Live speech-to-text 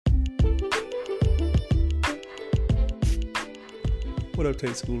What up,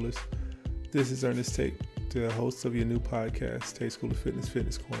 Tate Schoolers? This is Ernest Tate, the host of your new podcast, Tate School of Fitness,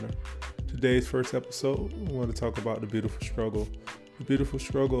 Fitness Corner. Today's first episode, I want to talk about the beautiful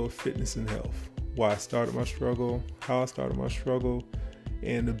struggle of fitness and health. Why I started my struggle, how I started my struggle,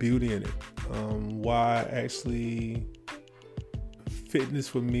 and the beauty in it. Why actually fitness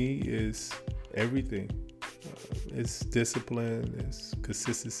for me is everything. It's discipline, it's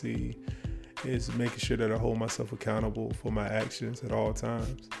consistency, it's making sure that I hold myself accountable for my actions at all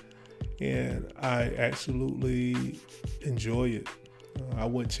times. And I absolutely enjoy it. I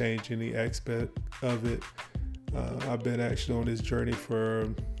wouldn't change any aspect of it. I've been actually on this journey for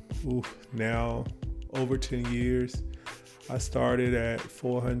now over 10 years. I started at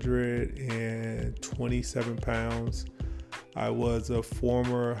 427 pounds. I was a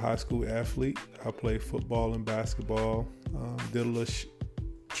former high school athlete. I played football and basketball, did a little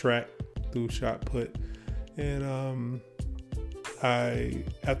track through shot put. And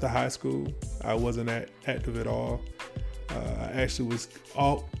after high school, I wasn't active at all. I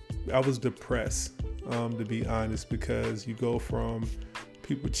was depressed, to be honest, because you go from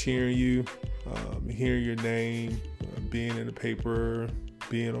people cheering you, hearing your name, being in the paper,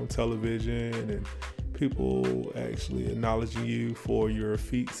 being on television, and people actually acknowledging you for your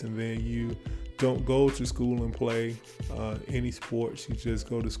feats, and then you don't go to school and play any sports. You just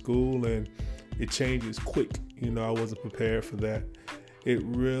go to school and it changes quick. I wasn't prepared for that. It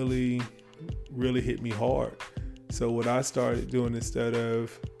really, really hit me hard. So what I started doing, instead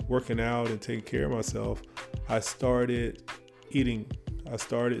of working out and taking care of myself, I started eating. I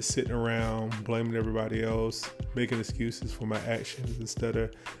started sitting around blaming everybody else, making excuses for my actions instead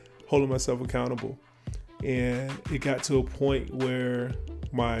of holding myself accountable. And it got to a point where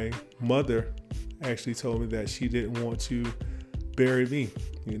my mother actually told me that she didn't want to bury me.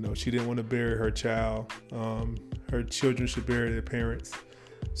 She didn't want to bury her child. Her children should bury their parents.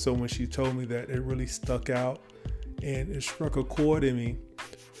 So when she told me that, it really stuck out, and it struck a chord in me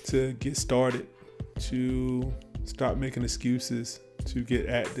to get started, to stop making excuses, to get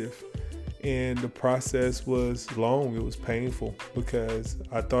active. And the process was long. It was painful because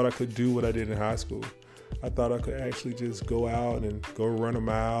I thought I could do what I did in high school. I thought I could actually just go out and go run a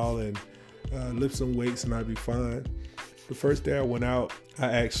mile and lift some weights and I'd be fine. The first day I went out, I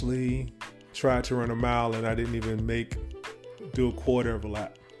actually tried to run a mile and I didn't even do a quarter of a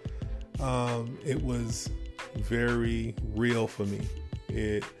lap. It was very real for me.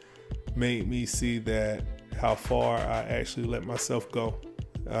 It made me see that how far I actually let myself go.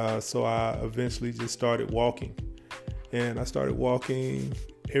 So I eventually just started walking. And I started walking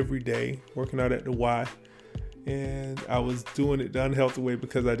every day, working out at the Y. And I was doing it the unhealthy way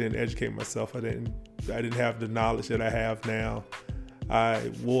because I didn't educate myself. I didn't have the knowledge that I have now.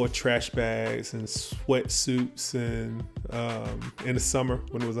 I wore trash bags and sweatsuits and in the summer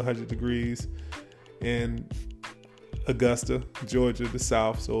when it was 100 degrees in Augusta, Georgia, the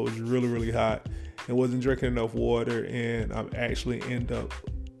South. So it was really, really hot and wasn't drinking enough water. And I actually end up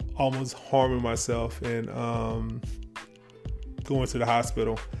almost harming myself and going to the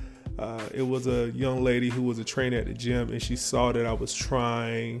hospital. It was a young lady who was a trainer at the gym, and she saw that I was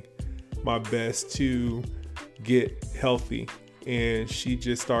trying my best to get healthy, and she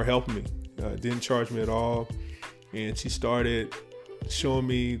just started helping me. Didn't charge me at all, and she started showing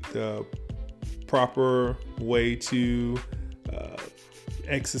me the proper way to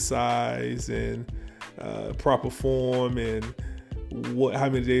exercise and proper form, and how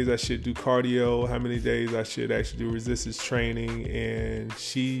many days I should do cardio, how many days I should actually do resistance training. And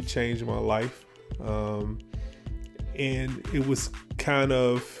she changed my life. And it was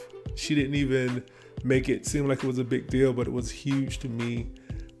she didn't even make it seem like it was a big deal, but it was huge to me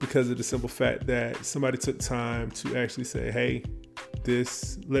because of the simple fact that somebody took time to actually say, hey,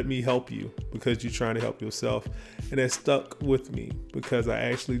 let me help you because you're trying to help yourself. And that stuck with me because I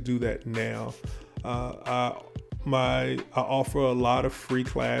actually do that now. I offer a lot of free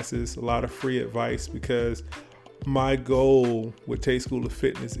classes, a lot of free advice, because my goal with Tate School of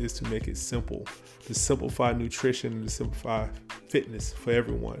Fitness is to make it simple, to simplify nutrition and to simplify fitness for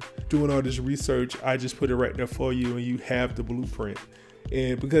everyone. Doing all this research, I just put it right there for you and you have the blueprint.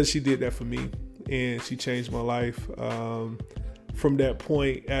 And because she did that for me and she changed my life, from that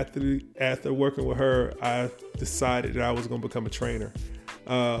point, after working with her, I decided that I was going to become a trainer.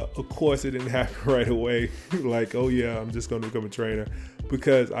 Of course, it didn't happen right away. Like, oh yeah, I'm just going to become a trainer,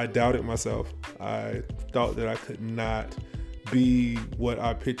 because I doubted myself. I thought that I could not be what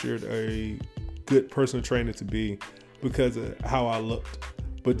I pictured a good personal trainer to be because of how I looked.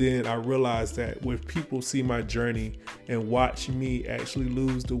 But then I realized that when people see my journey and watch me actually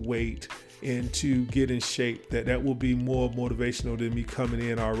lose the weight and to get in shape, that will be more motivational than me coming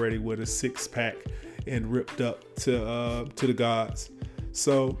in already with a 6-pack and ripped up to the gods.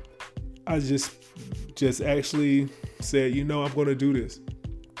 So I just actually said, I'm going to do this.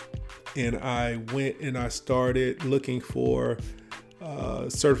 And I went and I started looking for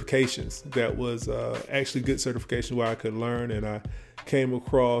certifications that was actually good certification where I could learn. And I came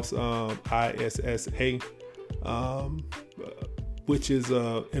across ISSA, which is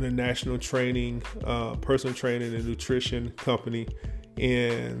an international training, personal training and nutrition company.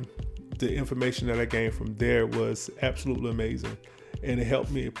 And the information that I gained from there was absolutely amazing. And it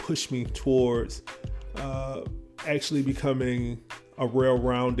helped me, it pushed me towards actually becoming a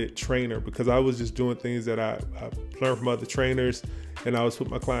well-rounded trainer, because I was just doing things that I learned from other trainers and I was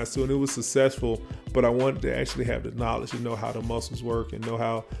putting my clients to, and it was successful, but I wanted to actually have the knowledge to know how the muscles work and know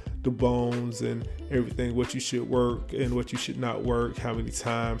how the bones and everything, what you should work and what you should not work, how many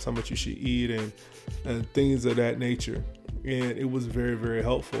times, how much you should eat, and things of that nature. And it was very, very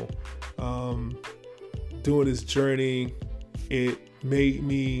helpful. Doing this journey, it made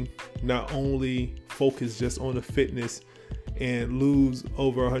me not only focus just on the fitness and lose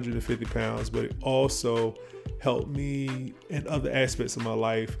over 150 pounds, but it also helped me in other aspects of my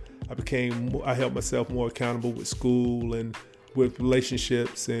life. I held myself more accountable with school and with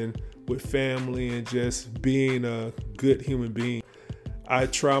relationships and with family and just being a good human being. I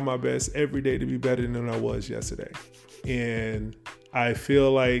try my best every day to be better than I was yesterday. And I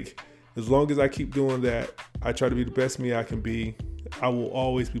feel like as long as I keep doing that, I try to be the best me I can be, I will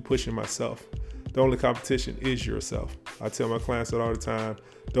always be pushing myself. The only competition is yourself. I tell my clients that all the time.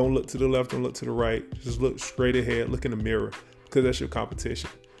 Don't look to the left, don't look to the right. Just look straight ahead, look in the mirror, because that's your competition.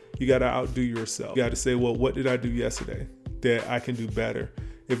 You got to outdo yourself. You got to say, well, what did I do yesterday that I can do better?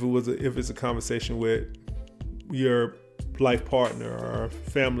 If it's a conversation with your life partner or a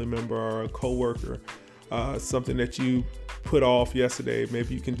family member or a coworker, something that you put off yesterday,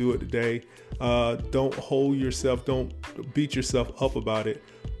 maybe you can do it today. Don't hold yourself, don't beat yourself up about it,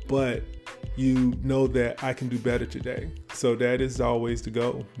 but you know that I can do better today. So that is always the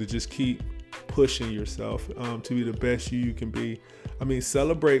goal, to just keep pushing yourself to be the best you can be. I mean,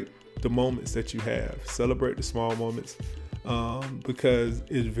 celebrate the moments that you have, celebrate the small moments, because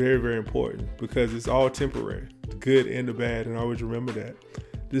it's very, very important, because it's all temporary, the good and the bad. And always remember that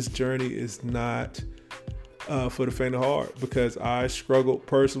this journey is not for the faint of heart, because I struggle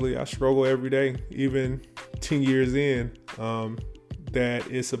every day, even 10 years in, that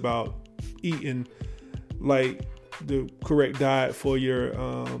it's about eating like the correct diet for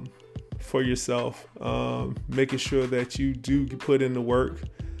yourself, making sure that you do put in the work,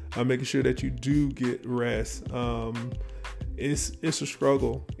 making sure that you do get rest. It's a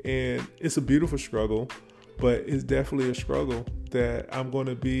struggle, and it's a beautiful struggle, but it's definitely a struggle that I'm going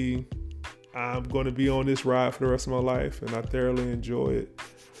to be on this ride for the rest of my life, and I thoroughly enjoy it.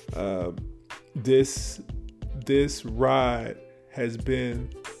 This ride has been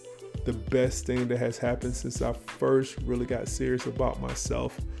the best thing that has happened since I first really got serious about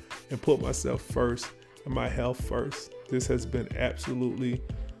myself and put myself first and my health first. This has been absolutely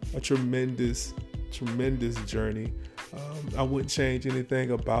a tremendous, tremendous journey. I wouldn't change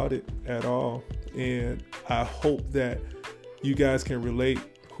anything about it at all. And I hope that you guys can relate,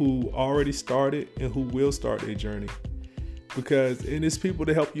 who already started and who will start their journey. And it's people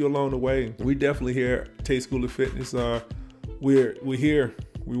to help you along the way. We definitely here at Tate School of Fitness, we're here.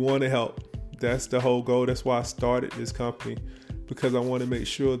 We want to help. That's the whole goal. That's why I started this company, because I want to make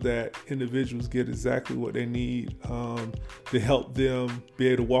sure that individuals get exactly what they need to help them be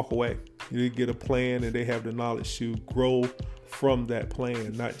able to walk away. You get a plan, and they have the knowledge to grow from that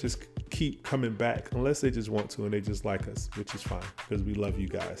plan, not just keep coming back, unless they just want to and they just like us, which is fine, because we love you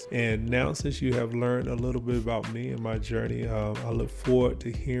guys. And now, since you have learned a little bit about me and my journey, I look forward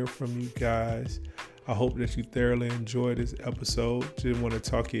to hearing from you guys. I hope that you thoroughly enjoyed this episode. Didn't want to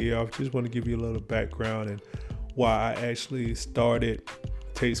talk your ear off, just want to give you a little background and why I actually started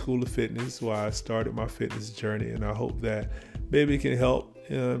Tate School of Fitness, why I started my fitness journey. And I hope that maybe it can help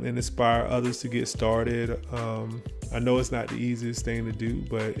and inspire others to get started. I know it's not the easiest thing to do,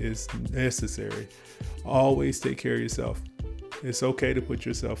 but it's necessary. Always take care of yourself. It's okay to put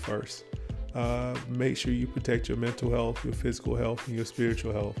yourself first. Make sure you protect your mental health, your physical health, and your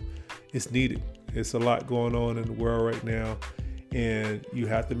spiritual health. It's needed. It's a lot going on in the world right now, and you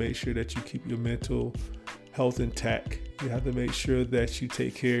have to make sure that you keep your mental health intact. You have to make sure that you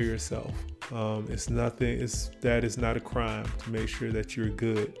take care of yourself. That is not a crime to make sure that you're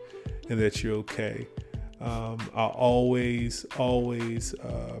good and that you're okay. I always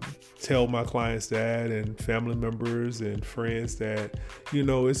tell my clients that, and family members and friends that,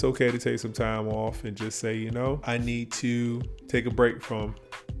 it's okay to take some time off and just say, I need to take a break from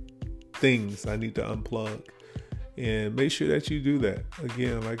things. I need to unplug. And make sure that you do that.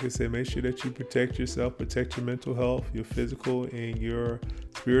 Again, like I said, make sure that you protect yourself, protect your mental health, your physical and your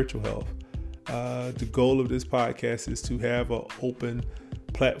spiritual health. The goal of this podcast is to have an open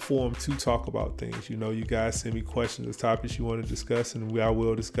platform to talk about things. You guys send me questions or topics you want to discuss, and I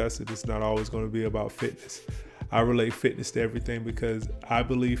will discuss it. It's not always going to be about fitness. I relate fitness to everything because I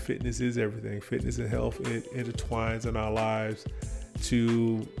believe fitness is everything. Fitness and health, it intertwines in our lives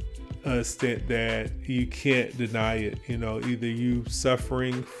to an extent that you can't deny it. Either you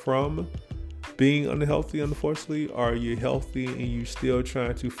suffering from being unhealthy, unfortunately, or you're healthy and you still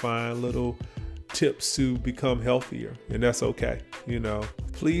trying to find little tips to become healthier, and that's okay.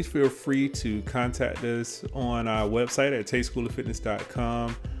 Please feel free to contact us on our website at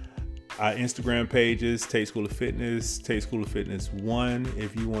TateSchoolOfFitness.com. Our Instagram pages, Tate School of Fitness, Tate School of Fitness 1.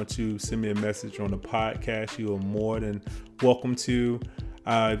 If you want to send me a message on the podcast, you are more than welcome to.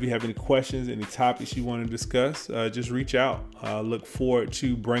 If you have any questions, any topics you want to discuss, just reach out. Look forward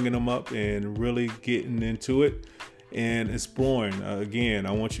to bringing them up and really getting into it and exploring. Again,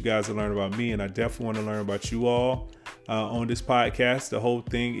 I want you guys to learn about me, and I definitely want to learn about you all on this podcast. The whole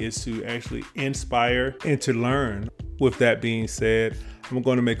thing is to actually inspire and to learn. With that being said, I'm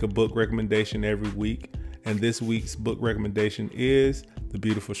going to make a book recommendation every week, and this week's book recommendation is The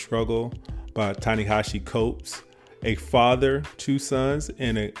Beautiful Struggle by Ta-Nehisi Coates. A father, 2 sons,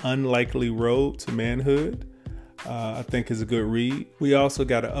 and an unlikely road to manhood. I think is a good read. We also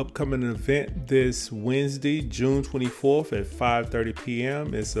got an upcoming event this Wednesday, June 24th at 5:30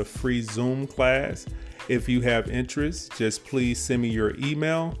 p.m. It's a free Zoom class. If you have interest, just please send me your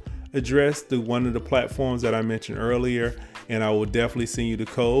email address through one of the platforms that I mentioned earlier, and I will definitely send you the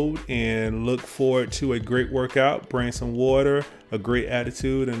code. And look forward to a great workout. Bring some water, a great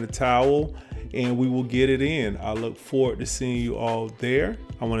attitude, and a towel, and we will get it in. I look forward to seeing you all there.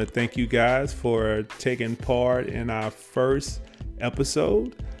 I want to thank you guys for taking part in our first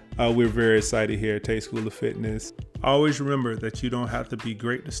episode. We're very excited here at Tate School of Fitness. Always remember that you don't have to be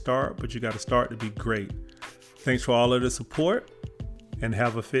great to start, but you got to start to be great. Thanks for all of the support, and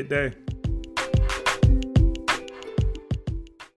have a fit day.